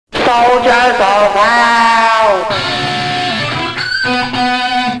Soldiers of Hell!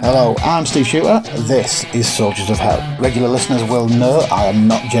 Hello, I'm Steve Shooter. This is Soldiers of Hell. Regular listeners will know I am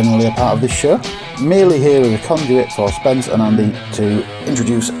not generally a part of this show, merely here as a conduit for Spence and Andy to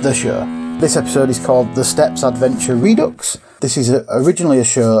introduce the show. This episode is called The Steps Adventure Redux. This is originally a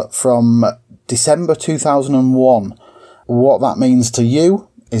show from December 2001. What that means to you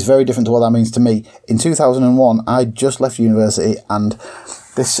is very different to what that means to me. In 2001, I just left university, and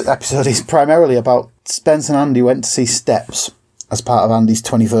this episode is primarily about Spence and Andy went to see Steps as part of Andy's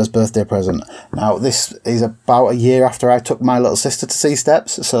 21st birthday present. Now, this is about a year after I took my little sister to see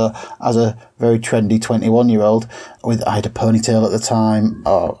Steps, so as a very trendy 21-year-old, I had a ponytail at the time.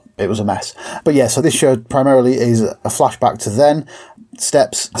 Oh, it was a mess. But yeah, so this show primarily is a flashback to then.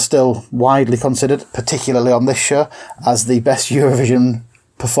 Steps are still widely considered, particularly on this show, as the best Eurovision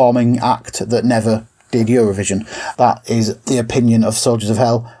performing act that never did Eurovision. That is the opinion of Soldiers of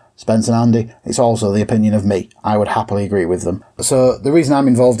Hell, Spence and Andy. It's also the opinion of me. I would happily agree with them. So the reason I'm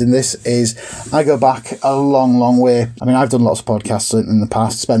involved in this is I go back a long, long way. I mean, I've done lots of podcasts in the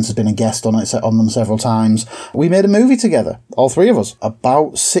past. Spence has been a guest on them several times. We made a movie together, all three of us,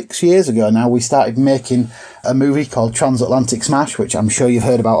 about 6 years ago now. We started making a movie called Transatlantic Smash, which I'm sure you've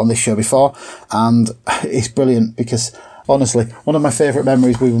heard about on this show before. And it's brilliant because, honestly, one of my favourite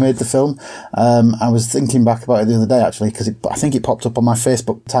memories, we made the film. I was thinking back about it the other day, actually, because I think it popped up on my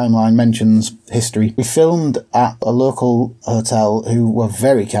Facebook timeline, mentions history. We filmed at a local hotel who were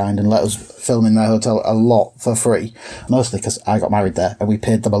very kind and let us film in their hotel a lot for free, mostly because I got married there and we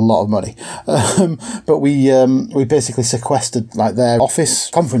paid them a lot of money. But we basically sequestered like their office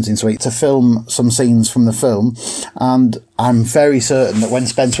conferencing suite to film some scenes from the film, and I'm very certain that when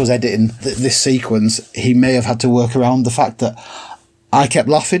Spence was editing this sequence, he may have had to work around the fact that I kept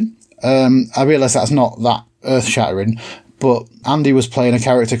laughing. I realise that's not that earth-shattering, but Andy was playing a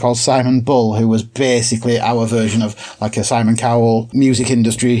character called Simon Bull, who was basically our version of like a Simon Cowell music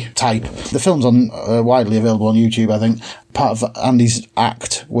industry type. The film's widely available on YouTube, I think. Part of Andy's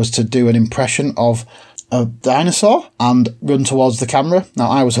act was to do an impression of a dinosaur and run towards the camera. Now,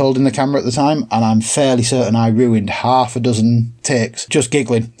 I was holding the camera at the time, and I'm fairly certain I ruined half a dozen takes just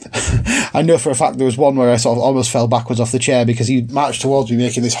giggling. I know for a fact there was one where I sort of almost fell backwards off the chair because he marched towards me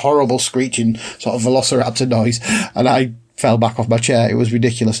making this horrible screeching sort of velociraptor noise, and I fell back off my chair. It was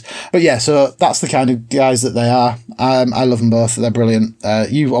ridiculous. But yeah, so that's the kind of guys that they are. I love them both. They're brilliant.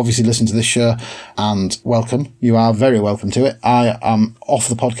 You obviously listen to this show, and welcome. You are very welcome to it. I am off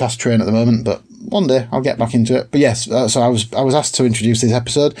the podcast train at the moment, but one day I'll get back into it. But yes, so I was asked to introduce this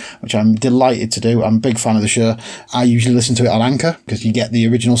episode, which I'm delighted to do. I'm a big fan of the show. I usually listen to it on Anchor because you get the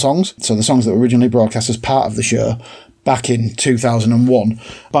original songs. So the songs that were originally broadcast as part of the show back in 2001.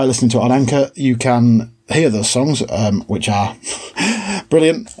 By listening to it on Anchor, you can hear those songs, which are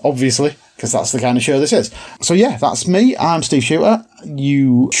brilliant, obviously, because that's the kind of show this is. So yeah, that's me. I'm Steve Shooter.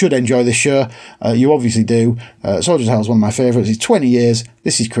 You should enjoy this show. You obviously do. Soldiers of Hell is one of my favourites. It's 20 years.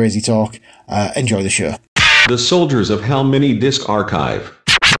 This is Crazy Talk. Enjoy the show. The Soldiers of Hell mini disc archive.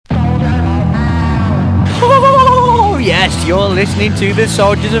 Oh yes, you're listening to the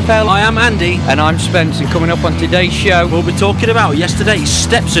Soldiers of Hell. I am Andy. And I'm Spence, and coming up on today's show, we'll be talking about yesterday's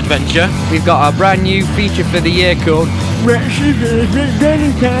Steps adventure. We've got our brand new feature for the year called The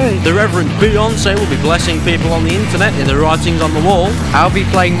Reverend Beyonce will be blessing people on the internet in the writings on the wall. I'll be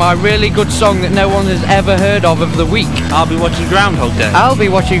playing my really good song that no one has ever heard of the week. I'll be watching Groundhog Day. I'll be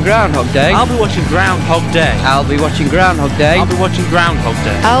watching Groundhog Day. I'll be watching Groundhog Day. I'll be watching Groundhog Day. I'll be watching Groundhog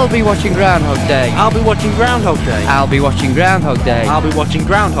Day. I'll be watching Groundhog Day. I'll be watching Groundhog Day. I'll be watching Groundhog Day. I'll be watching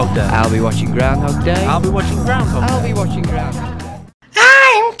Groundhog Day. I'll be watching Groundhog Day. I'll be watching Groundhog Day. I'll be watching Groundhog Day.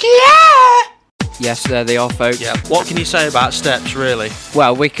 I'm Claire! Yes, there they are, folks. Yeah, what can you say about Steps, really?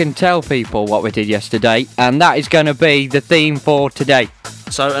 Well, we can tell people what we did yesterday, and that is going to be the theme for today.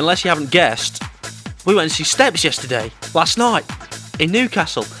 So, unless you haven't guessed, we went to see Steps yesterday, last night, in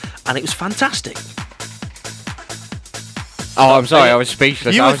Newcastle, and it was fantastic. Oh, I'm sorry, I was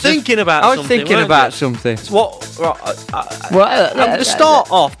speechless. You were thinking about something. I was thinking about something. I'm going to start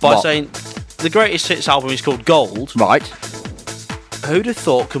off by saying the greatest hits album is called Gold. Right. Who'd have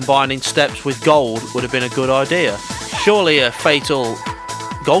thought combining Steps with Gold would have been a good idea? Surely a fatal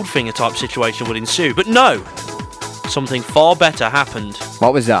Goldfinger type situation would ensue, but no! Something far better happened.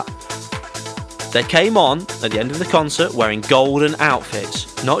 What was that? They came on at the end of the concert wearing golden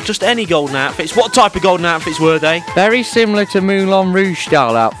outfits. Not just any golden outfits. What type of golden outfits were they? Very similar to Moulin Rouge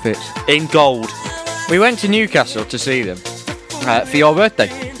style outfits. In gold. We went to Newcastle to see them for your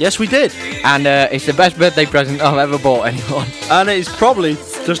birthday. Yes, we did. And it's the best birthday present I've ever bought anyone. And it's probably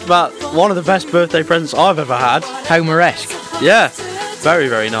just about one of the best birthday presents I've ever had. Homer-esque. Yeah. Very,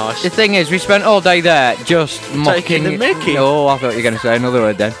 very nice. The thing is, we spent all day there just mocking... Taking the mickey. Oh, I thought you were going to say another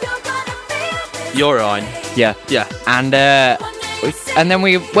word then. Urine. Yeah. Yeah. And then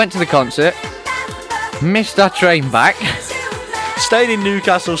we went to the concert, missed our train back, Stayed in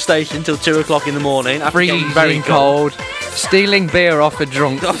Newcastle Station till 2 o'clock in the morning. After getting very freezing cold, stealing beer off a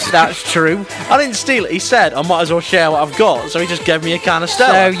drunk. That's true. I didn't steal it. He said I might as well share what I've got, so he just gave me a can of So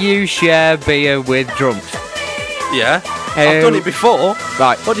Stella. you share beer with drunks. Yeah. I've done it before.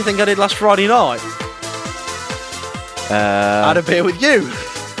 Right. What do you think I did last Friday night? I had a beer with you.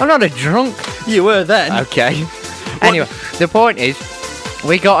 I'm not a drunk. You were then. Okay. Anyway, the point is,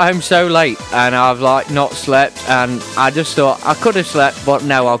 we got home so late and I've not slept, and I just thought I could have slept, but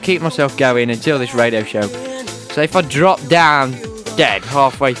no, I'll keep myself going until this radio show. So if I drop down dead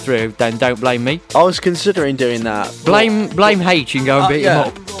halfway through, then don't blame me. I was considering doing that. Blame H and go and beat him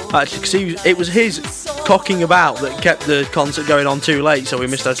up. Actually, because it was his cocking about that kept the concert going on too late, so we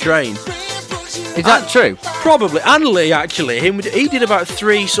missed our train. Is that true? Probably. And Lee, actually, he did about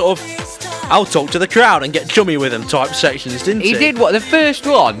 3 sort of I'll talk to the crowd and get chummy with them type sections, didn't he? He did what? The first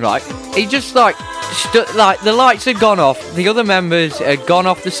one, right? He just the lights had gone off, the other members had gone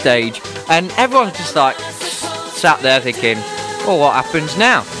off the stage, and everyone's just sat there thinking, "Oh, what happens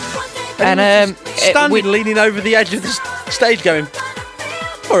now?" And standing, leaning over the edge of the stage, going,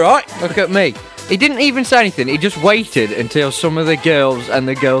 "All right, look at me." He didn't even say anything. He just waited until some of the girls and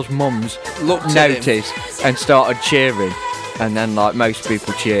the girls' mums noticed and started cheering. And then, most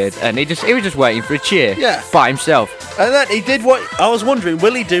people cheered, and he was just waiting for a cheer. Yeah. By himself. And then he did what I was wondering.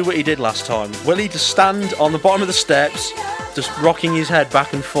 Will he do what he did last time? Will he just stand on the bottom of the steps, just rocking his head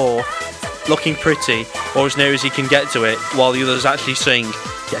back and forth, looking pretty, or as near as he can get to it, while the others actually sing?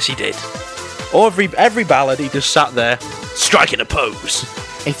 Yes, he did. Or every ballad, he just sat there, striking a pose.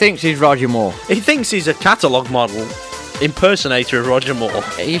 He thinks he's Roger Moore. He thinks he's a catalogue model impersonator of Roger Moore.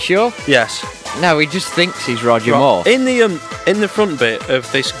 Are you sure? Yes. No, he just thinks he's Roger Moore. In the front bit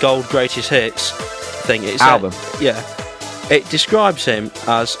of this Gold Greatest Hits thing, it's album. It describes him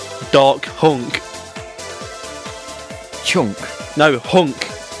as dark hunk. Chunk. No, hunk.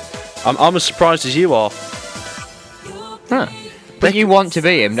 I'm as surprised as you are. Huh. But you want to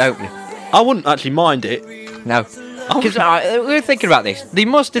be him, don't you? I wouldn't actually mind it. No. Because we were thinking about this. They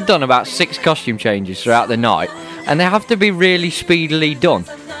must have done about 6 costume changes throughout the night, and they have to be really speedily done.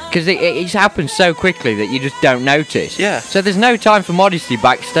 Because it happens so quickly that you just don't notice. Yeah. So there's no time for modesty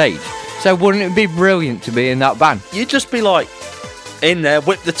backstage. So wouldn't it be brilliant to be in that band? You'd just be in there,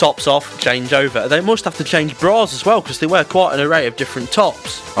 whip the tops off, change over. They must have to change bras as well, because they wear quite an array of different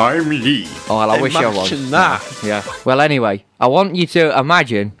tops. I'm Lee. Oh, well, I wish I was. Imagine that. Yeah. Well, anyway, I want you to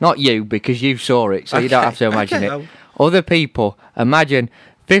imagine, not you, because you saw it, so you don't have to imagine it. Other people, imagine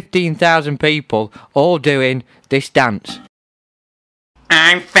 15,000 people all doing this dance.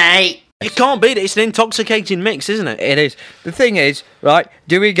 I'm fake. You can't beat it. It's an intoxicating mix, isn't it? It is. The thing is, right,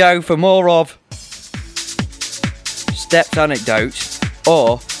 do we go for more of steps anecdotes,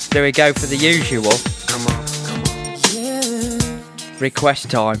 or do we go for the usual request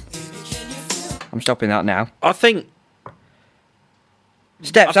time? I'm stopping that now. I think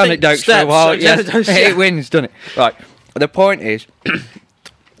Steps anecdotes for a while. Yes, it wins, doesn't it? Right. The point is,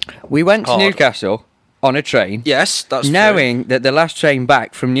 we went to Newcastle on a train. Yes, that's knowing that the last train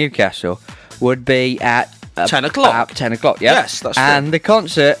back from Newcastle would be at 10 o'clock. At 10 o'clock, yeah. Yes, that's true. And the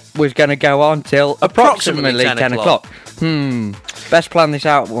concert was going to go on till approximately 10 o'clock. Best plan this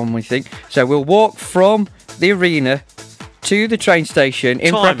out one, we think. So we'll walk from the arena to the train station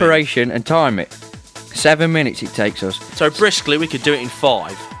in preparation and time it. 7 minutes it takes us. So briskly, we could do it in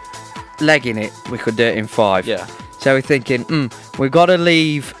 5. Legging it, we could do it in 5. Yeah. So we're thinking, we've got to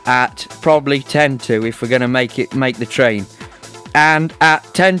leave at probably 10 to if we're going to make the train. And at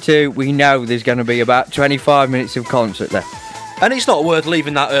 10 to, we know there's going to be about 25 minutes of concert there. And it's not worth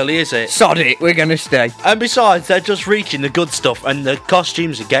leaving that early, is it? Sod it, we're going to stay. And besides, they're just reaching the good stuff, and the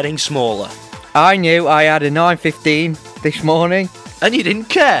costumes are getting smaller. I knew I had a 9:15 this morning. And you didn't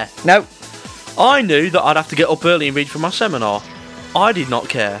care? No. I knew that I'd have to get up early and read for my seminar. I did not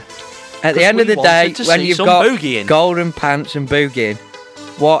care. At the end of the day, when you've got boogieing. golden pants and boogieing,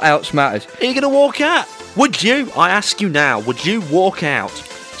 what else matters? Are you going to walk out? Would you? I ask you now, would you walk out?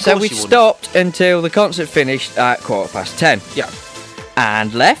 So we stopped until the concert finished at 10:15. Yeah.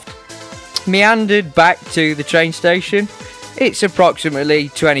 And left. Meandered back to the train station. It's approximately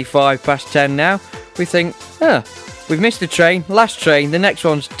 10:25 now. We think, we've missed the train. Last train, the next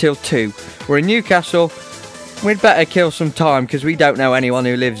one's till 2. We're in Newcastle. We'd better kill some time because we don't know anyone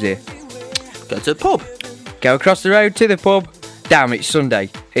who lives here. Go to the pub. Go across the road to the pub. Damn, it's Sunday.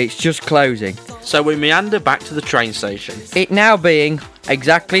 It's just closing. So we meander back to the train station. It now being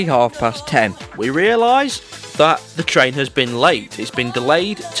exactly 10:30. We realise that the train has been late. It's been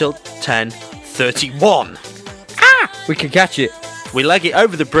delayed till 10:31. We can catch it. We leg it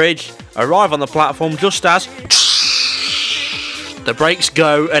over the bridge, arrive on the platform just as the brakes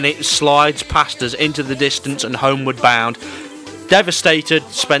go and it slides past us into the distance and homeward bound. Devastated,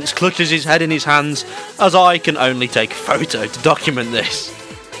 Spence clutches his head in his hands as I can only take a photo to document this.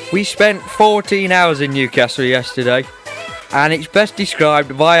 We spent 14 hours in Newcastle yesterday, and it's best described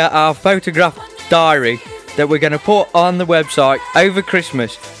via our photograph diary that we're going to put on the website over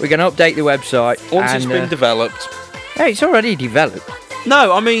Christmas. We're going to update the website. Once it's been developed. Hey, it's already developed.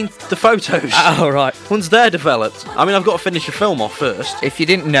 No, I mean the photos. All right. Once they're developed. I mean, I've got to finish the film off first. If you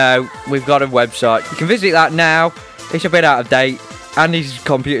didn't know, we've got a website. You can visit that now. It's a bit out of date, and his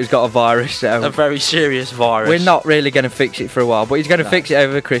computer's got a virus, so A very serious virus. we're not really going to fix it for a while, but he's going to fix it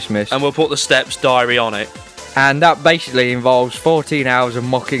over Christmas. And we'll put the Steps diary on it. And that basically involves 14 hours of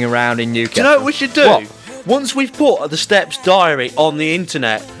mucking around in Newcastle. Do you know what we should do? What? Once we've put the Steps diary on the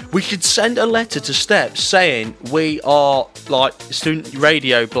internet, we should send a letter to Steps saying we are like student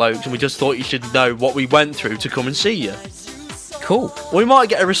radio blokes and we just thought you should know what we went through to come and see you. Cool. We might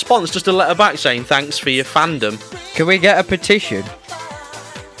get a response, just a letter back saying thanks for your fandom. Can we get a petition?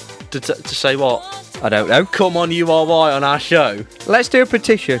 To say what? I don't know. Come on URY on our show. Let's do a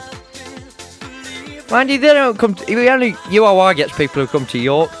petition. Mind you, they don't come to... URY gets people who come to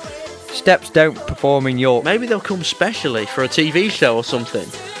York. Steps don't perform in York. Maybe they'll come specially for a TV show or something.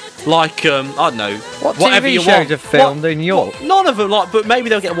 Like, I don't know. What whatever TV you shows want. are filmed in York? None of them, but maybe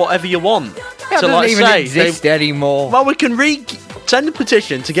they'll get whatever you want. That to doesn't even say, exist anymore. Well, we can send a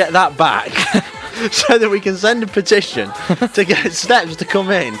petition to get that back. So that we can send a petition to get Steps to come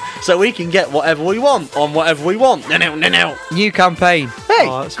in so we can get whatever we want on whatever we want. No. New campaign. Hey,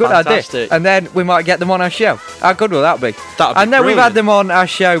 Oh, that's good fantastic. idea. And then we might get them on our show. How good will that be? That'd be I know we've had brilliant. them on our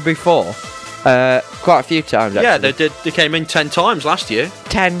show before. Quite a few times, actually. Yeah, they did. They came in 10 times last year.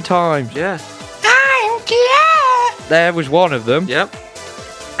 10 times. Yeah. I'm Claire. There was one of them. Yep.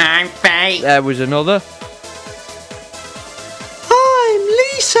 I'm Faye. There was another. I'm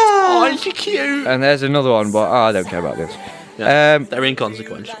Lisa. Oh, aren't you cute? And there's another one, but I don't care about this. Yeah, they're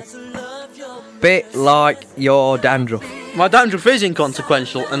inconsequential. Bit like your dandruff. My dandruff is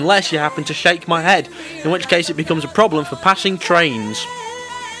inconsequential unless you happen to shake my head, in which case it becomes a problem for passing trains.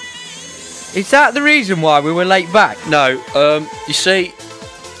 Is that the reason why we were late back? No, you see,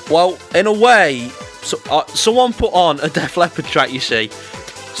 well, in a way, someone put on a Def Leppard track, you see.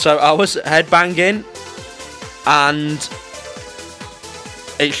 So I was headbanging, and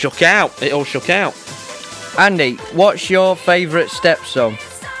it shook out. It all shook out. Andy, what's your favourite Steps song?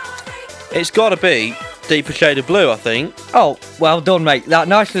 It's got to be Deeper Shade of Blue, I think. Oh, well done, mate. That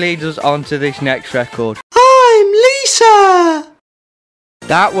nicely leads us on to this next record. I'm Lisa.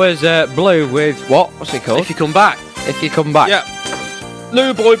 That was Blue with what? What's it called? If you come back. If you come back. Yeah.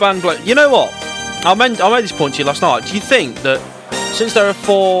 New boy band Blue. You know what? I made this point to you last night. Do you think that since they're a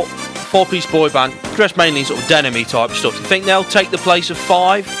four-piece boy band, dressed mainly in sort of denim-y type stuff, do you think they'll take the place of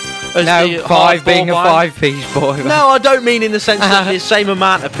Five? As No, the Five hardcore being a band? five-piece boy band. No, I don't mean in the sense that the same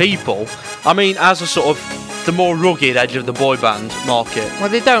amount of people. I mean as a sort of the more rugged edge of the boy band market. Well,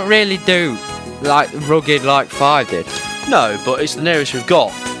 they don't really do like rugged like Five did. No, but it's the nearest we've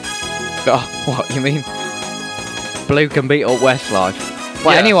got. Oh, what you mean? Blue can beat up Westlife.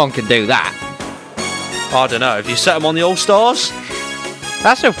 Well, Yeah. anyone can do that. I don't know. Have you set them on the All Stars?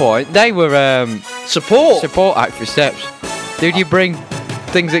 That's the point. They were Support. support act for Steps. Did you bring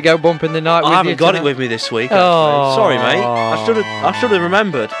things that go bump in the night? I haven't got it tonight? with me this week. Actually. Oh. Sorry, mate. I should have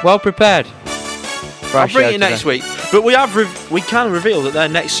remembered. Well prepared. for our I'll bring show it next today. week. But we can reveal that their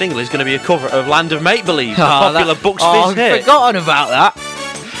next single is going to be a cover of Land of Make Believe, the Oh, popular that- Bucks oh, Fizz hit. I've forgotten about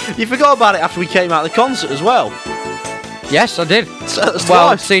that. You forgot about it after we came out of the concert as well. Yes, I did. That's Well,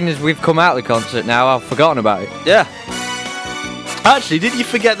 twice. seeing as we've come out of the concert now, I've forgotten about it. Yeah. Actually, did you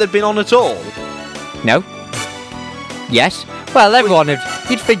forget they'd been on at all? No. Yes. Well, everyone would.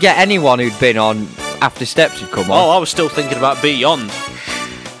 You'd forget anyone who'd been on after Steps had come on. Oh, I was still thinking about Beyond.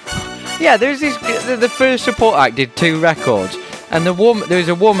 Yeah, there's this. The first support act did 2 records, and there was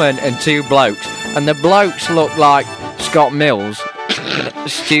a woman and 2 blokes, and the blokes looked like Scott Mills,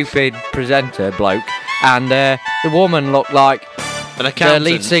 stupid presenter bloke, and the woman looked like An the accountant.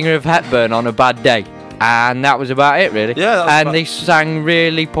 lead singer of Hepburn on a bad day. And that was about it, really. Yeah, that was and about- they sang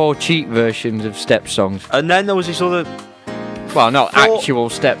really poor, cheap versions of Steps songs. And then there was this other... Well, not 4 actual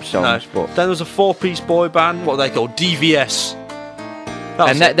Steps songs, No, but then there was a 4-piece boy band, what are they called? DVS. That was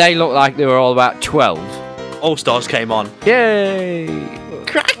and it. they looked like they were all about 12. All Stars came on. Yay!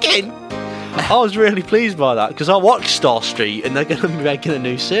 Cracking! I was really pleased by that because I watched Star Street and they're going to be making a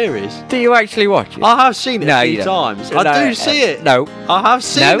new series. Do you actually watch it? I have seen it No, a you few don't. times. No, I do see it. No. I have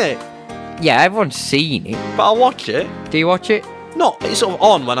seen No. it, Yeah, everyone's seen it. but I watch it. Do you watch it? Not, it's sort of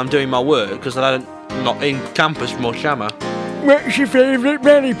on when I'm doing my work because I'm not in campus much, am I? What's your favourite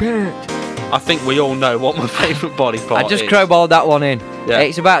body part? I think we all know what my favourite body part I just is. crowbarred that one in. Yeah.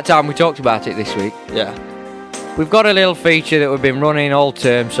 It's about time we talked about it this week. Yeah. We've got a little feature that we've been running all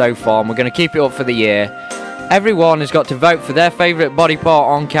term so far, and we're going to keep it up for the year. Everyone has got to vote for their favourite body part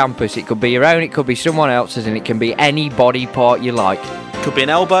on campus. It could be your own, it could be someone else's, and it can be any body part you like. Could be an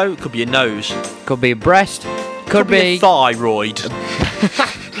elbow, could be a nose, Could be a breast, could be a thyroid,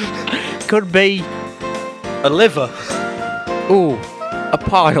 could be, a liver. ooh, a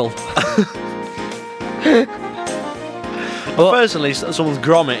pile. Personally, someone's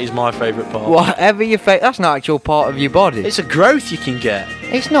grommet is my favourite part. Whatever your that's not actual part of your body. It's a growth you can get.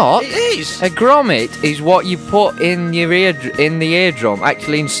 It's not. It is. A grommet is what you put in your in the eardrum.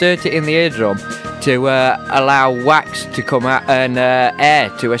 Actually, insert it in the eardrum to allow wax to come out and air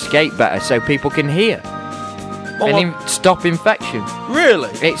to escape better, so people can hear and stop infection. Really?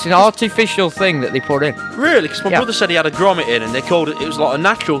 It's an artificial thing that they put in. Really? Because my Yeah. brother said he had a grommet in, and they called it. It was like a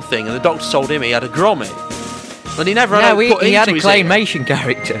natural thing, and the doctor told him he had a grommet, and he never had No, it put he had a into his ear. claymation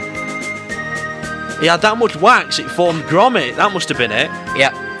character. He had that much wax, it formed grommet. That must have been it.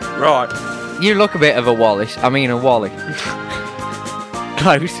 Yeah. Right. You look a bit of a Wallace. I mean a Wally.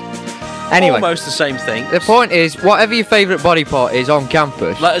 Close. Anyway. Almost the same thing. The point is, whatever your favourite body part is on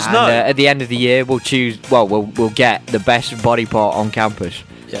campus, Let us and, know. At the end of the year, we'll choose. Well, we'll get the best body part on campus.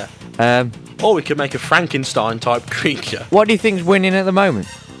 Yeah. Um, Or we could make a Frankenstein type creature. what do you think's winning at the moment?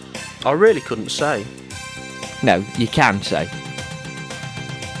 I really couldn't say. No, you can say.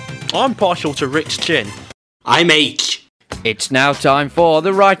 I'm partial to Rick's chin. I'm H. It's now time for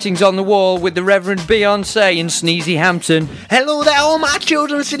the writings on the wall with the Reverend Beyonce and Sneezy Hampton. Hello there, all my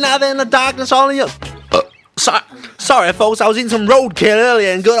children sitting out there in the darkness, all of you. Sorry, folks, I was eating some roadkill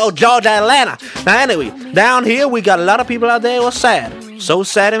earlier in good old Georgia, Atlanta. Now, anyway, down here we got a lot of people out there who are sad. So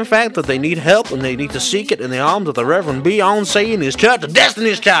sad, in fact, that they need help and they need to seek it in the arms of the Reverend Beyonce and his church, the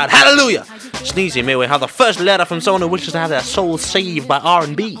Destiny's Child. Hallelujah! Sneezy, may we have the first letter from someone who wishes to have their soul saved by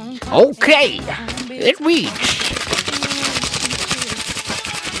R&B. Okay, it reads.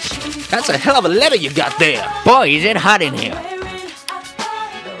 That's a hell of a letter you got there. Boy, is it hot in here.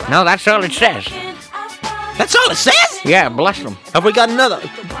 No, that's all it says. That's all it says? Yeah, bless them. Have we got another?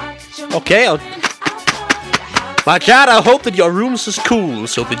 Okay, my child, I hope that your room is cool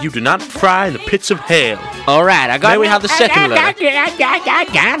so that you do not fry in the pits of hell. All right, I got. May we have the second letter? I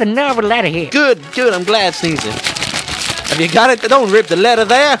got another letter here. Good, I'm glad, Sneezy. Have you got it? Don't rip the letter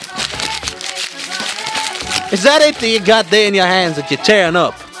there. Is that it that you got there in your hands that you're tearing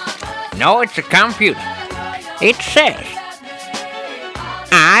up? No, it's a computer. It says,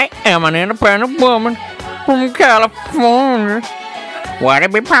 I am an independent woman from California. Would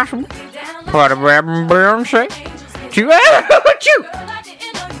it be possible for the Reverend Beyonce to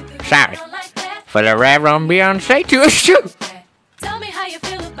Sorry. For the Reverend Beyonce to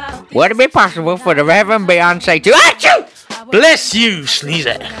Would it be possible for the Reverend Beyonce to Bless you,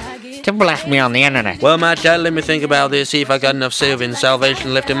 Sneezy. to bless me on the internet? Well, my child, let me think about this, see if I got enough saving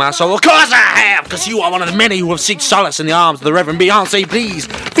salvation left in my soul. Of course I have, because you are one of the many who have sought solace in the arms of the Reverend Beyonce. Please,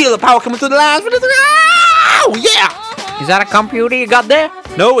 feel the power coming through the lines. Oh, yeah! Is that a computer you got there?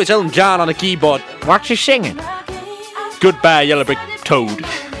 No, it's Elton John on the keyboard. What's he singing? Goodbye, Yellow Brick Toad.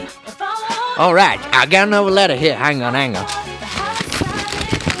 All right, I got another letter here. Hang on.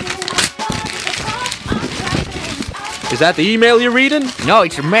 Is that the email you're reading? No,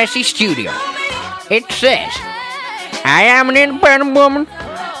 it's a messy studio. It says, I am an independent woman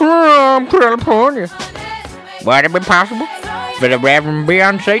from California. Would it be possible for the Reverend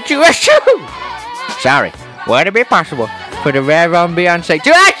Beyonce to Sorry. Would it be possible for the Reverend Beyonce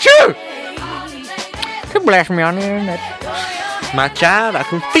to bless me on the internet? My child, I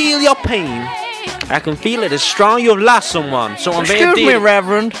can feel your pain. I can feel it as strong you have lost someone. So I'm very Excuse me, dear.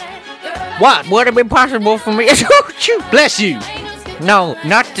 Reverend. What? Would it be possible for me Bless you. No,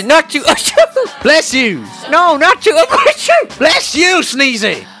 not to Bless you. No, not to Bless you,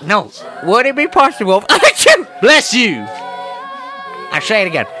 Sneezy. No. Would it be possible Bless you. I say it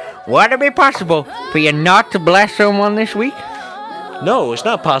again. Would it be possible for you not to bless someone this week? No, it's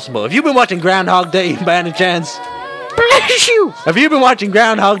not possible. Have you been watching Groundhog Day by any chance? Bless you! Have you been watching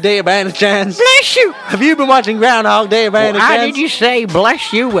Groundhog Day by any chance? Bless you! Have you been watching Groundhog Day by any Why chance? did you say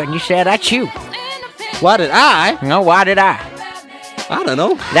bless you when you said that's you? Why did I? No, why did I? I don't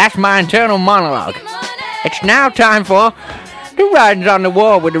know. That's my internal monologue. It's now time for The writing's on the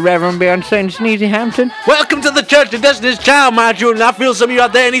wall with the Reverend Beyonce and Sneezy Hampton. Welcome to the Church of Destiny's Child, my children. I feel some of you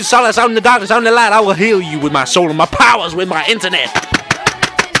out there need solace out in the darkness, out in the light. I will heal you with my soul and my powers with my internet.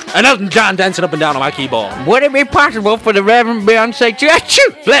 And Elton John dancing up and down on my keyboard. Would it be possible for the Reverend Beyonce to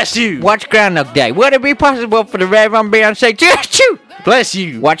achoo? Bless you. Watch Groundhog Day. Would it be possible for the Reverend Beyonce to achoo? Bless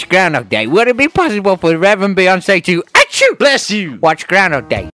you. Watch Groundhog Day. Would it be possible for the Reverend Beyonce to achoo? Bless you. Watch Groundhog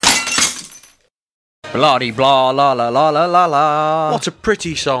Day. Blah blah la la la la la la. What a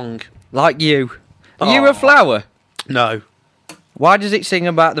pretty song. Like you. Are Aw. you a flower? No. Why does it sing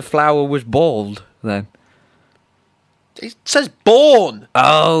about the flower was bald then? It says born.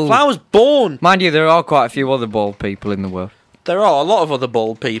 Oh. Flowers born. Mind you, there are quite a few other bald people in the world. There are a lot of other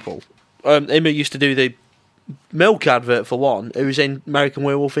bald people. Emma used to do the milk advert for one, who was in American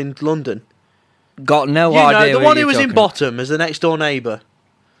Werewolf in London. Got no You idea. know, the who one who you're was in talking Bottom as the next door neighbour.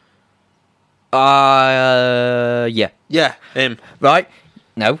 Yeah. Yeah, him. Right?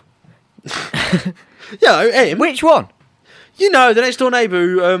 No. Yeah, him. Which one? You know, the next door neighbour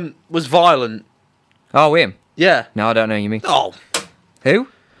who was violent. Oh, him. Yeah. No, I don't know who you mean. Oh. Who?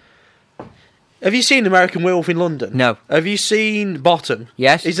 Have you seen American Werewolf in London? No. Have you seen Bottom?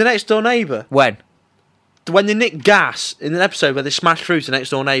 Yes. He's the next door neighbour. When? When they nick gas, in an episode where they smash through to next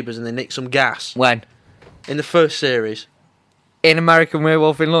door neighbours and they nick some gas. When? In the first series. In American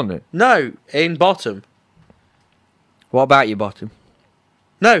Werewolf in London? No, in Bottom. What about you, Bottom?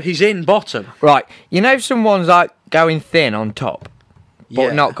 No, he's in Bottom. Right. You know someone's like going thin on top, but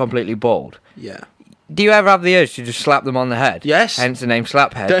Yeah. not completely bald? Yeah. Do you ever have the urge to just slap them on the head? Yes. Hence the name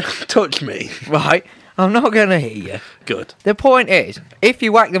Slaphead. Don't touch me. Right. I'm not going to hit you. Good. The point is, if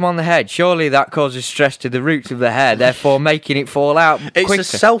you whack them on the head, surely that causes stress to the roots of the hair, therefore making it fall out It's quicker. a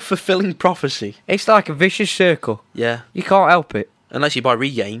self-fulfilling prophecy. It's like a vicious circle. Yeah. You can't help it. Unless you buy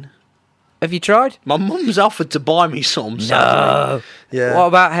Regain. Have you tried? My mum's offered to buy me some. sadly. Yeah. What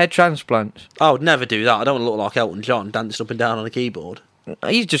about hair transplants? I would never do that. I don't want to look like Elton John dancing up and down on a keyboard.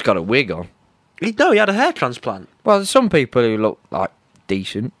 He's just got a wig on. No, he had a hair transplant. Well, there's some people who look like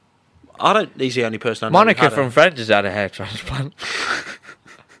decent. I don't. He's the only person I know. Monica who had from Friends has had a hair transplant.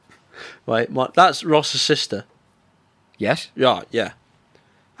 Wait, that's Ross's sister. Yes? Right, yeah.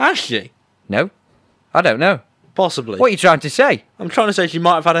 Actually, No? I don't know. possibly. What are you trying to say? I'm trying to say she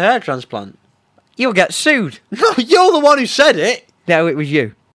might have had a hair transplant. You'll get sued. No, you're the one who said it. No, it was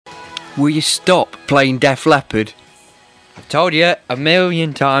you. Will you stop playing Def Leppard? I've told you a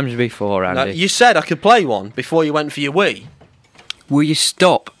million times before, No, Andy. you said I could play one before you went for your Wii. Will you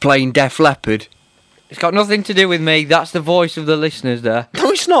stop playing Def Leppard? It's got nothing to do with me. That's the voice of the listeners there.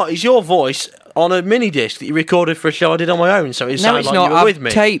 No, it's not. It's your voice on a mini disc that you recorded for a show I did on my own. So it No, sounded it's like not. you were I've with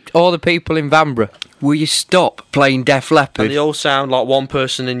me. taped all the people in Vanbrugh. Will you stop playing Def And Leppard? they all sound like one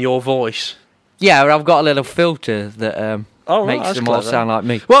person in your voice. Yeah, I've got a little filter that Oh, right, makes that's them all clever. sound like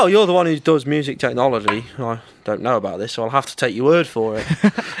me. Well, you're the one who does music technology. I don't know about this, so I'll have to take your word for it.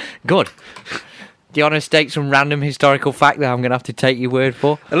 Good. Do you want to state some random historical fact that I'm going to have to take your word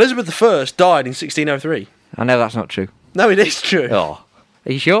for? Elizabeth I died in 1603. I know that's not true. No, it is true. Oh.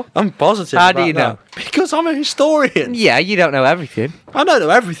 Are you sure? I'm positive. How about do you know? that. Because I'm a historian. Yeah, you don't know everything. I don't know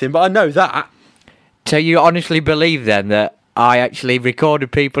everything, but I know that. So you honestly believe then that I actually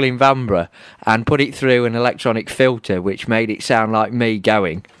recorded people in Vanbrugh and put it through an electronic filter which made it sound like me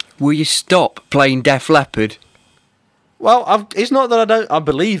going, will you stop playing Def Leppard? Well, it's not that I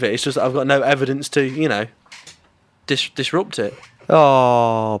believe it. It's just that I've got no evidence to, disrupt it.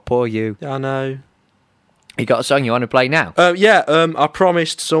 Oh, poor you. I know. You got a song you want to play now? I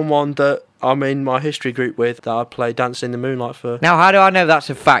promised someone that I'm in my history group with that I play Dance in the Moonlight for. Now, how do I know that's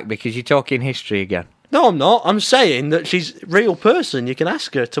a fact? Because you're talking history again. No, I'm not. I'm saying that she's a real person. You can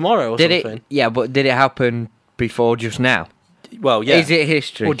ask her tomorrow or Did something. it? Yeah, but did it happen before just now? Well, yeah. Is it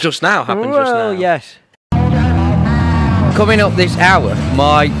history? Well, just now happened just now. Well, yes. Coming up this hour,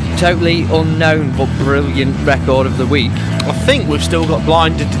 my totally unknown but brilliant record of the week. I think we've still got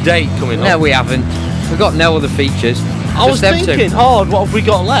Blinded to Date coming up. No, we haven't. We've got no other features. I was Just them two. thinking hard, what have we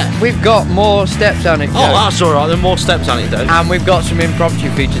got left? We've got more steps on it. Oh, Joe. that's alright. There are more steps on it, though. And we've got some impromptu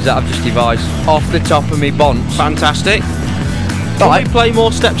features that I've just devised off the top of me bonds. Fantastic. Right. Can we play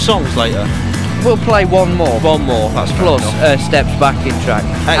more step songs later? We'll play one more. One more. That's fair Plus enough. steps back in track.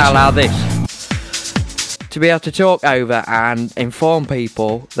 Excellent. Allow this. To be able to talk over and inform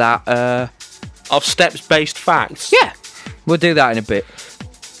people that, Of steps-based facts. yeah, we'll do that in a bit.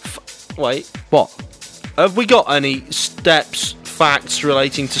 Wait. What? Have we got any steps, facts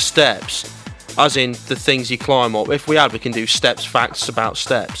relating to steps? As in the things you climb up. If we had, we can do steps, facts about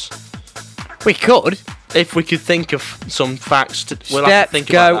steps. We could. If we could think of some facts, we'll have to Steps think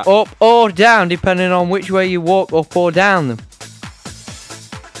go about that. up or down depending on which way you walk up or down them.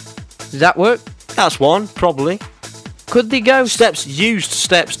 Does that work? That's one, probably. Could they go? Steps, used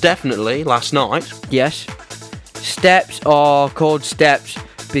steps, definitely, last night. Yes. Steps are called steps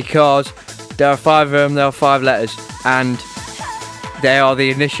because there are 5 of them, there are 5 letters, and they are the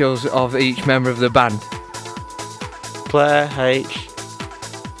initials of each member of the band. Claire, H,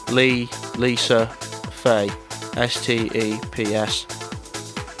 Lee, Lisa, Faye, STEPS.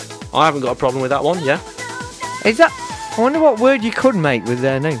 I haven't got a problem with that one, yeah? Is that... I wonder what word you could make with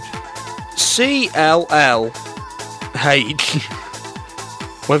their names. CLLH.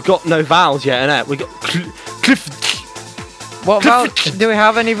 We've got no vowels yet, innit? We've got Cliff. What vowels? Do we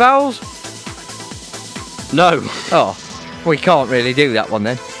have any vowels? No. Oh, we can't really do that one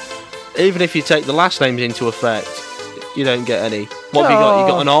then. Even if you take the last names into effect, you don't get any. What have you got? You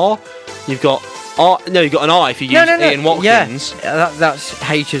got an R? You've got R. No, you've got an I if you use Ian Watkins. Yeah, that's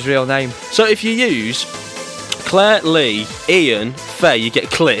H's real name. So if you use Claire, Lee, Ian, Faye, you get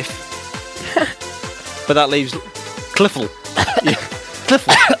Cliff. But that leaves Cliffle. Yeah.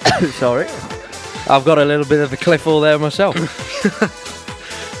 Cliffle. Sorry. I've got a little bit of a Cliffle there myself.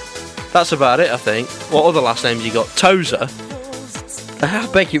 That's about it, I think. What other last names you got? Tozer. I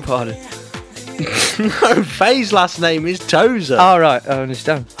beg your pardon. No, Faye's last name is Tozer. All right, I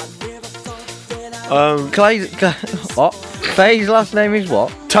understand. What? Faye's last name is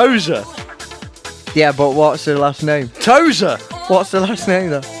what? Tozer. Yeah, but what's the last name? Tozer. What's the last name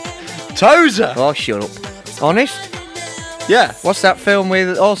though? Tozer. Oh, shut up. Honest? Yeah. What's that film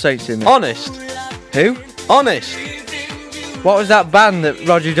with All Saints in it? Honest. Who? Honest. What was that band that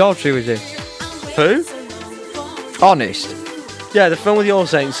Roger Daltrey was in? Who? Honest. Yeah, the film with the All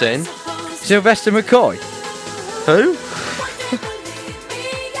Saints in. Sylvester McCoy. Who?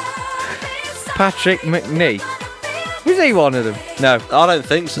 Patrick McNee. Was he one of them? No. I don't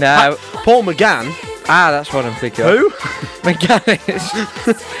think so. No. Paul McGann. Ah, that's what I'm thinking of. Who? McGannis.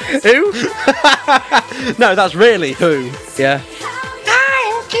 Who? No, that's really who. Yeah.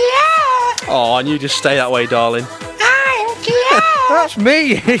 I'm Claire. Oh, and you just stay that way, darling. I'm Claire. That's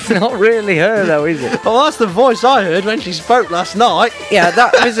me. It's not really her though, is it? Well, that's the voice I heard when she spoke last night. Yeah,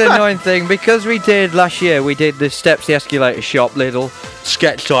 that was an annoying thing because we did last year. We did the Steps the Escalator Shop little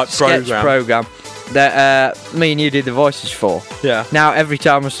Sketch type sketch program that me and you did the voices for. Yeah. Now every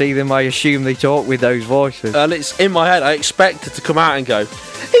time I see them, I assume they talk with those voices. And it's in my head. I expect her to come out and go,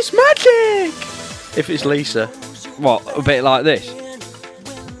 "It's magic." If it's Lisa. What? A bit like this.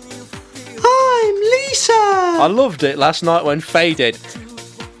 I'm Lisa. I loved it last night when Faye did.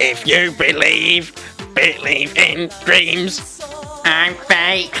 If you believe in dreams. I'm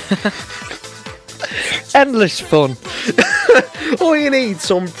fake. Endless fun. All you need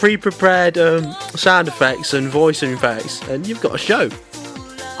some pre-prepared sound effects and voice effects, and you've got a show.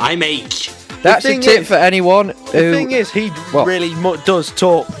 I'm H. That's a thing tip is- for anyone who. The thing is, he What? really does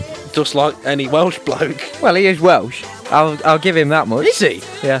talk just like any Welsh bloke. Well, he is Welsh. I'll give him that much. Is he?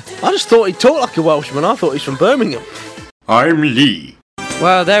 Yeah. I just thought he talked like a Welshman. I thought he's from Birmingham. I'm Lee.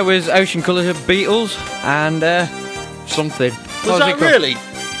 Well, there was Ocean Colours of Beatles and something. What Was it that called? really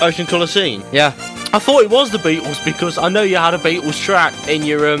Ocean Colour Scene? Yeah. I thought it was the Beatles because I know you had a Beatles track in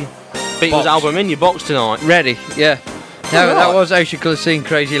your Beatles Box. album in your box tonight. Ready? Yeah. No, Alright. that was Ocean Colours Scene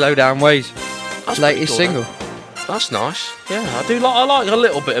Crazy Low Down Ways. That's Latest pretty cool, single. That's nice. Yeah, I like a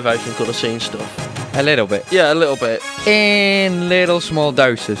little bit of Ocean Colour Scene stuff. A little bit. Yeah, a little bit. In little small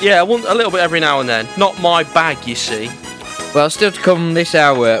doses. Yeah, I want a little bit every now and then. Not my bag, you see. Well, still to come this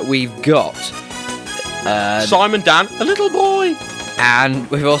hour, we've got. Simon Dan, a little boy. And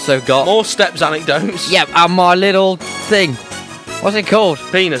we've also got. More steps anecdotes. Yep, and my little thing. What's it called?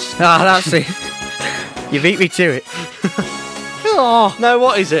 Penis. Ah, that's it. You beat me to it. Oh, no,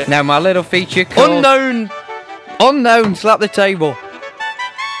 what is it? Now, my little feature called. Unknown, slap the table.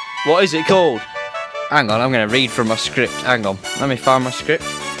 What is it called? Hang on, I'm going to read from my script. Hang on, let me find my script.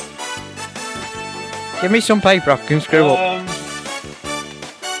 Give me some paper I can screw up.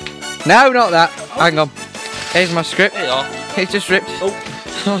 No, not that. Hang on. Here's my script. Here you are. It's just ripped.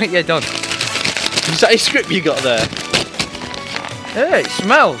 Oh, Yeah, done. is that a script you got there? Hey, it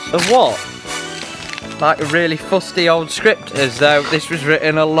smells Of what? like a really fusty old script, as though this was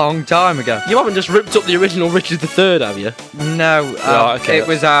written a long time ago. You haven't just ripped up the original Richard III, have you? No, Right, okay, it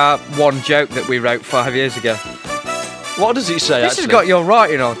was our one joke that we wrote 5 years ago. What does it say, This actually? has got your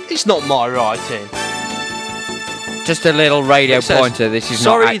writing on. It's not my writing. Just a little radio It says, pointer. This is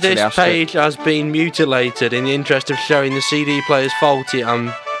sorry, not actually our this script. page has been mutilated in the interest of showing the CD player's faulty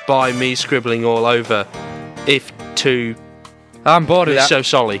and by me scribbling all over. If to... I'm bored of It's that. so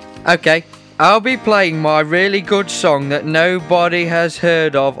sorry. Okay, I'll be playing my really good song that nobody has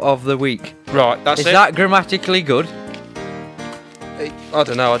heard of the week. Right, that's Is it. that grammatically good? I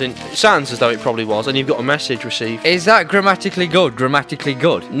don't know. It sounds as though it probably was, and you've got a message received. Is that grammatically good? Grammatically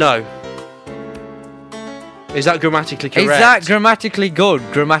good? No. Is that grammatically correct? Is that grammatically good?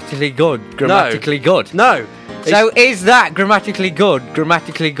 Grammatically good? Grammatically good? No. So is that grammatically good?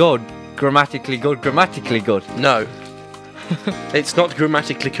 Grammatically good? Grammatically good? Grammatically good? No. It's not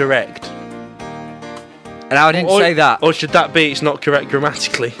grammatically correct. And I didn't say that. Or should that be it's not correct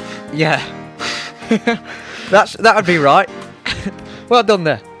grammatically? Yeah. That would be right. Well done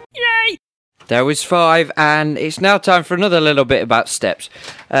there. Yay! There was 5, and it's now time for another little bit about steps.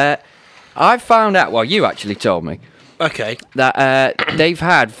 I found out, well, you actually told me, Okay. that they've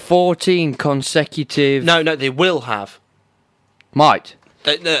had 14 consecutive... No, they will have. Might.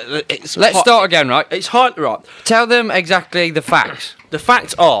 Let's Let's start again, right? It's hard, right. Tell them exactly the facts. The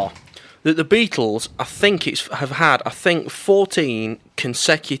facts are that the Beatles, have had 14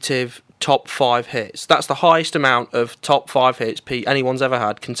 consecutive top 5 hits. That's the highest amount of top 5 hits anyone's ever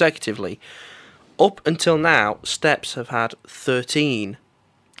had consecutively. Up until now, Steps have had 13.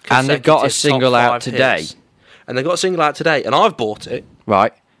 And they've got a consecutive single top out 5 today. hits. And they've got a single out today, and I've bought it.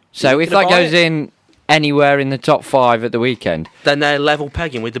 Right. So if gonna that buy goes it? in anywhere in the top 5 at the weekend... Then they're level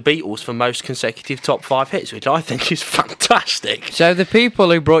pegging with the Beatles for most consecutive top 5 hits, which I think is fantastic. So the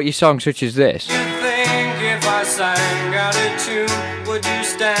people who brought you songs such as this... You think if I sang out a tune, would you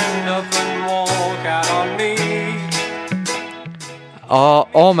stand up and walk out on me? are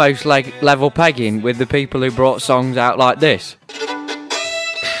almost like level pegging with the people who brought songs out like this.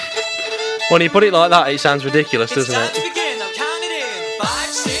 When you put it like that, it sounds ridiculous, doesn't it?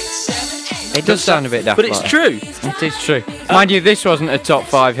 It does sound a bit daft. But it's like true. that. It is true. Mind you, this wasn't a top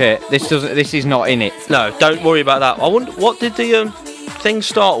 5 hit. This is not in it. No, don't worry about that. I wonder, what did the thing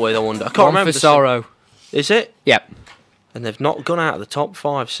start with, I wonder? I can't One remember. for Sorrow. Is it? Yep. And they've not gone out of the top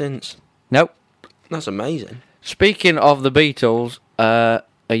 5 since. Nope. That's amazing. Speaking of the Beatles, a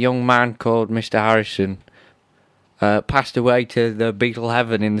young man called Mr. Harrison passed away to the Beatle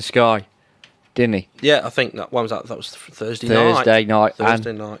heaven in the sky, didn't he? Yeah, I think that. When was that? That was Thursday night. Thursday night.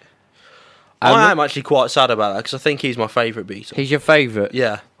 Thursday night. and I am actually quite sad about that because I think he's my favourite Beatle. He's your favourite?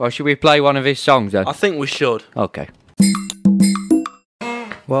 Yeah. Well, should we play one of his songs then? I think we should. Okay.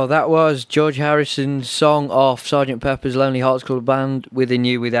 Well, that was George Harrison's song off Sgt. Pepper's Lonely Hearts Club Band, Within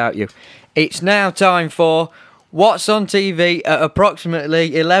You, Without You. It's now time for What's on TV at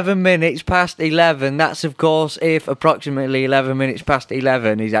approximately 11 minutes past 11. That's, of course, if approximately 11 minutes past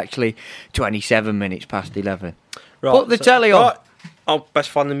 11 is actually 27 minutes past 11. Right, Put the telly on. Right. I'll best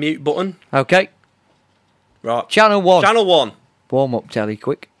find the mute button. Okay. Right. Channel 1. Channel 1. Warm up telly,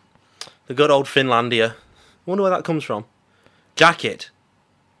 quick. The good old Finlandia. Wonder where that comes from. Jacket.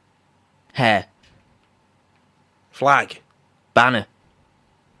 Hair. Flag. Banner.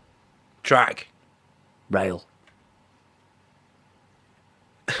 Track. Rail.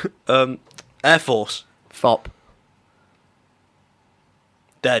 Air Force. Fop.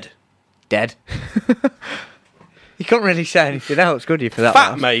 Dead. Dead. You couldn't really say anything else, could you, for that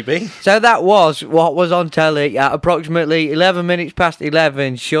Fat, one? maybe. So that was what was on telly at approximately 11 minutes past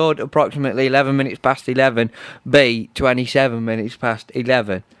 11. Should approximately 11 minutes past 11 be 27 minutes past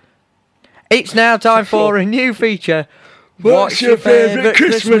 11? It's now time for a new feature. What's your favourite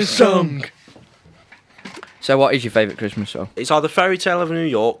Christmas song? So what is your favourite Christmas song? It's either Fairy Tale of New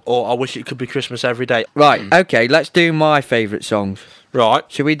York or I Wish It Could Be Christmas Every Day. Right, okay, let's do my favourite songs. Right.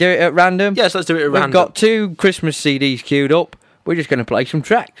 Should we do it at random? Yes, let's do it at We've random. got 2 Christmas CDs queued up. We're just going to play some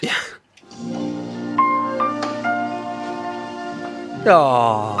tracks. Yeah.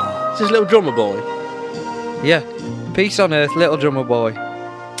 Oh. Is this Little Drummer Boy? Yeah. Peace on Earth, Little Drummer Boy.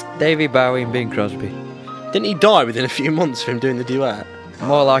 David Bowie and Bing Crosby. Didn't he die within a few months of him doing the duet?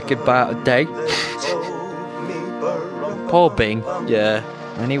 More like about a day. Poor Bing. Yeah.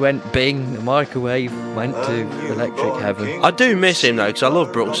 When he went Bing, the microwave went to electric heaven. I do miss him though, because I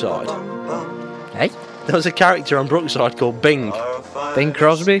love Brookside. Hey? There was a character on Brookside called Bing. Bing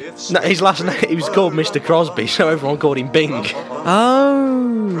Crosby? No, his last name, he was called Mr. Crosby, so everyone called him Bing.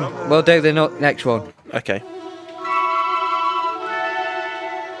 Oh. We'll do the next one. Okay.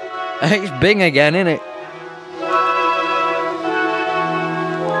 It's Bing again, isn't it?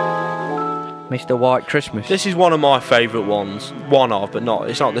 Mr. White Christmas. This is one of my favourite ones. One of, but not.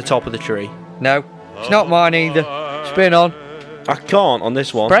 It's not the top of the tree. No, it's not mine either. Spin on. I can't on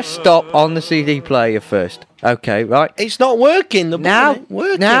this one. Press stop on the CD player first. Okay, right. It's not working. The Now, button ain't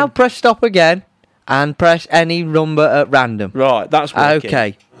working. now press stop again and press any number at random. Right, that's working.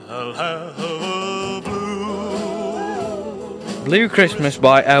 Okay. Blue Christmas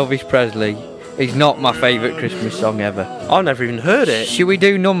by Elvis Presley is not my favourite Christmas song ever. I've never even heard it. Should we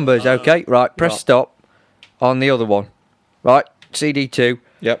do numbers? Okay, right. Press Right. stop on the other one. Right. CD2.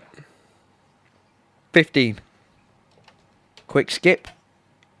 Yep. 15. Quick skip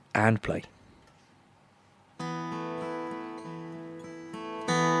and play.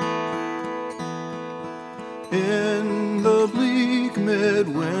 In the bleak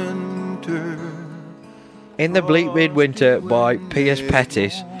midwinter. In the Bleak Midwinter by Piers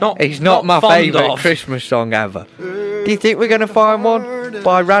Pettis. It's not not my fond favourite of. Christmas song ever. Do you think we're going to find one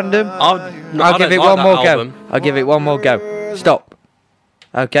by random? I I'll give don't it like one that more album. go. I'll give it one more go. Stop.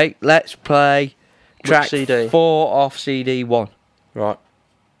 Okay, let's play track CD? 4 off CD 1. Right.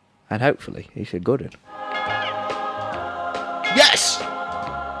 And hopefully it's a good one. Yes!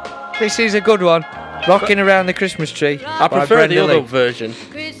 This is a good one. Rocking Around the Christmas Tree. I prefer the other version.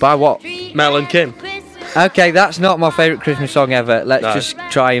 By what? Mel and Kim. Okay, that's not my favourite Christmas song ever. Let's No. just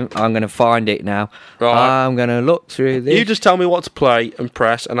try and I'm going to find it now. Right. I'm going to look through this. You just tell me what to play and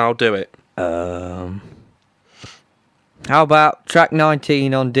press, and I'll do it. How about track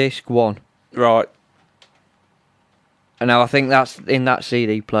 19 on disc 1? Right. And now I think that's in that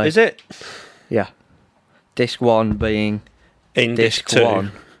CD play. Is it? Yeah. Disc 1 being In disc disc 2.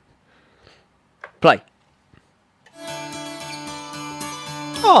 1. Play.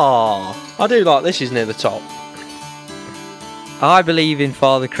 Oh, I do like this is near the top. I believe in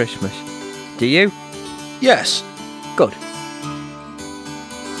Father Christmas. Do you? Yes. Good.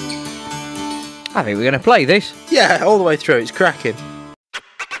 I think we're going to play this. Yeah, all the way through. It's cracking.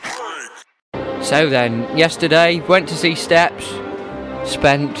 So then, yesterday, went to see Steps.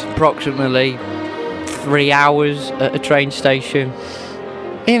 Spent approximately 3 hours at a train station.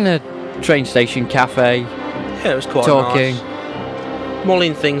 In a train station cafe. Yeah, it was quite Talking. nice.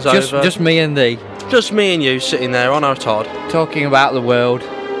 Mulling things Just over. just me and thee. Just me and you sitting there on our Todd, Talking about the world.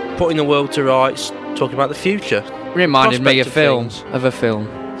 putting the world to rights, talking about the future. Reminded me Prospect of a film.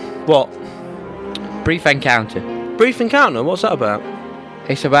 What? Brief Encounter. Brief Encounter? What's that about?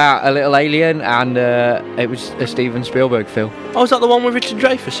 It's about a little alien, and it was a Steven Spielberg film. Oh, is that the one with Richard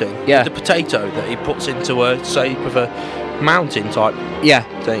Dreyfuss in? Yeah. With the potato that he puts into a shape of a mountain type Yeah,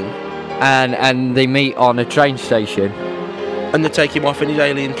 thing. and they meet on a train station. And they take him off in his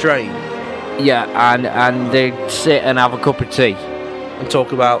alien train Yeah, and they sit and have a cup of tea and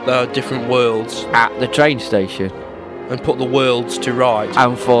talk about the different worlds at the train station and put the worlds to rights.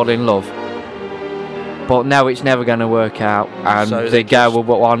 and fall in love. But no, it's never going to work out, and So they they go. just-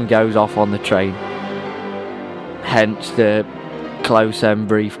 Well, one goes off on the train. Hence the close and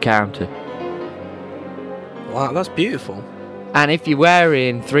brief counter. Wow, that's beautiful. And if you're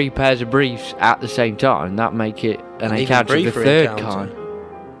wearing 3 pairs of briefs at the same time, that make it an An even encounter of the briefer third encounter. kind.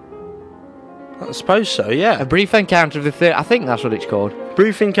 I suppose so, A yeah. brief encounter of the third. I think that's what it's called.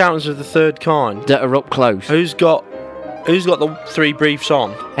 Brief encounters of the third kind. That are up close. Who's got the 3 briefs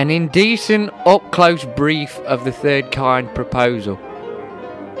on? An indecent up close brief of the third kind proposal.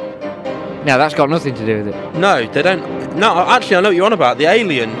 Now that's got nothing to do with it. No, they don't. No, actually, I know what you're on about. The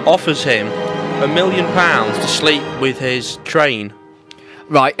alien offers him £1 million to sleep with his train.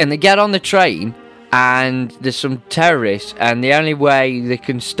 Right, and they get on the train, and there's some terrorists, and the only way they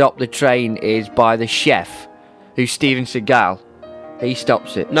can stop the train is by the chef, who's Steven Seagal. He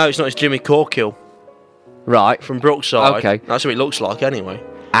stops it. No, it's not. It's Jimmy Corkill Right, from Brookside. Okay. That's what he looks like, anyway.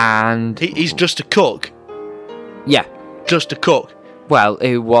 and He's just a cook. yeah, Just a cook. well,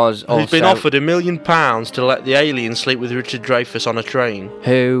 who was also Who's been offered £1 million to let the alien sleep with Richard Dreyfuss on a train.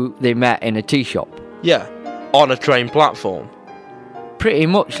 who they met in a tea shop. Yeah, on a train platform. Pretty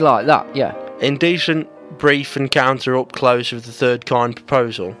much like that, yeah. Indecent, brief encounter up close with the third kind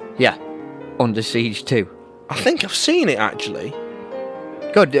proposal. Yeah, Under Siege 2. I think I've seen it actually.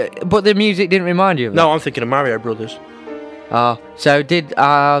 Good, but the music didn't remind you of No, I'm thinking of Mario Brothers. that? So did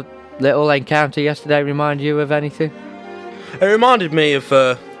our little encounter yesterday remind you of anything? It reminded me of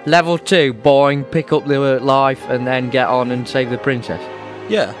Level 2, boing, pick up the life and then get on and save the princess.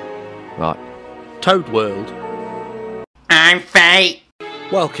 yeah, Right. Toad World. I'm fake.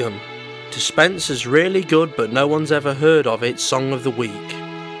 Welcome to Spencer's Really Good But No One's Ever Heard of It Song of the Week.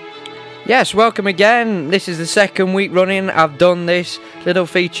 Yes, welcome again. This is the second week running. I've done this little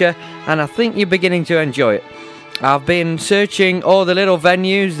feature and I think you're beginning to enjoy it. I've been searching all the little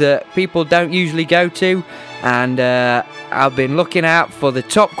venues that people don't usually go to, and I've been looking out for the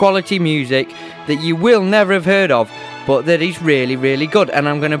top quality music that you will never have heard of, but that is really, really good, and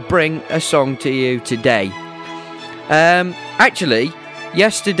I'm going to bring a song to you today. Actually,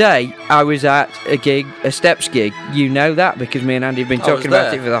 yesterday I was at a gig, a Steps gig. You know that because me and Andy have been I was talking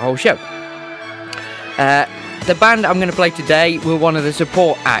about there. it for the whole show. The band I'm going to play today were one of the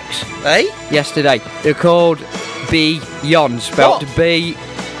support acts Hey? yesterday. They're called Beyond, spelt What?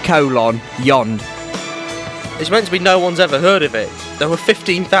 B:'Yond. It's meant to be no one's ever heard of it. There were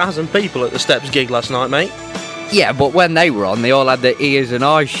 15,000 people at the Steps gig last night, mate. Yeah, but when they were on, they all had their ears and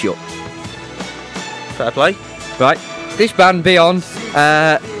eyes shut. Fair play. Right. This band, Beyond,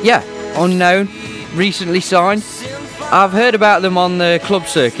 unknown, recently signed. I've heard about them on the club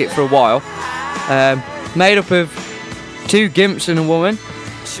circuit for a while. Made up of 2 gimps and a woman,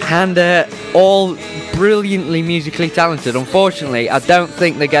 and all brilliantly musically talented. Unfortunately, I don't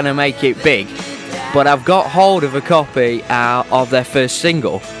think they're going to make it big, but I've got hold of a copy of their first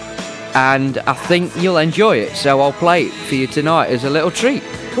single, and I think you'll enjoy it, so I'll play it for you tonight as a little treat.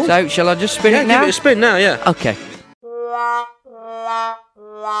 Cool. So, shall I just spin it now? Give it a spin now, yeah. Okay.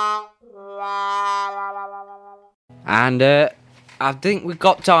 And I think we've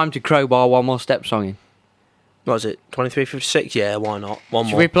got time to crowbar one more step song in. What is it? 23:56? Yeah, why not? One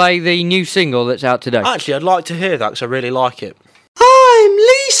Should more. we play the new single that's out today? Actually, I'd like to hear that because I really like it. I'm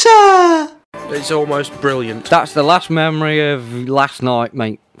Lisa! It's almost brilliant. That's the last memory of last night,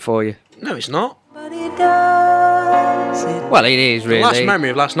 mate, for you. No, it's not. Well, it is, really. The last memory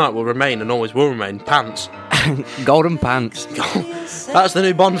of last night will remain and always will remain. Pants. Golden Pants. That's the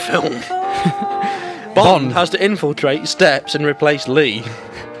new Bond film. Bond has to infiltrate Steps and replace Lee.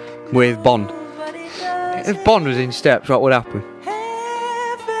 With Bond. If Bond was in Steps, what would happen?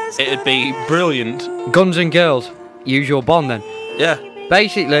 It'd be brilliant. Guns and Girls. Use your Bond then. Yeah.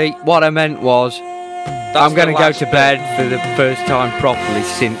 Basically, what I meant was, I'm going to go to bed for the first time properly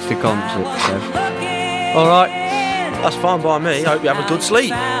since the concert. So. Alright. That's fine by me. Hope you have a good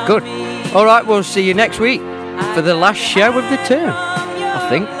sleep. Good. Alright, we'll see you next week for the last show of the term, I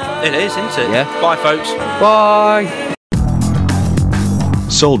think. It is, isn't it? Yeah. Bye, folks. Bye.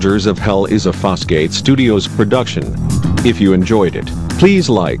 Soldiers of Hell is a Fosgate Studios production. If you enjoyed it, please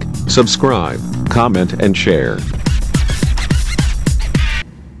like, subscribe, comment and share.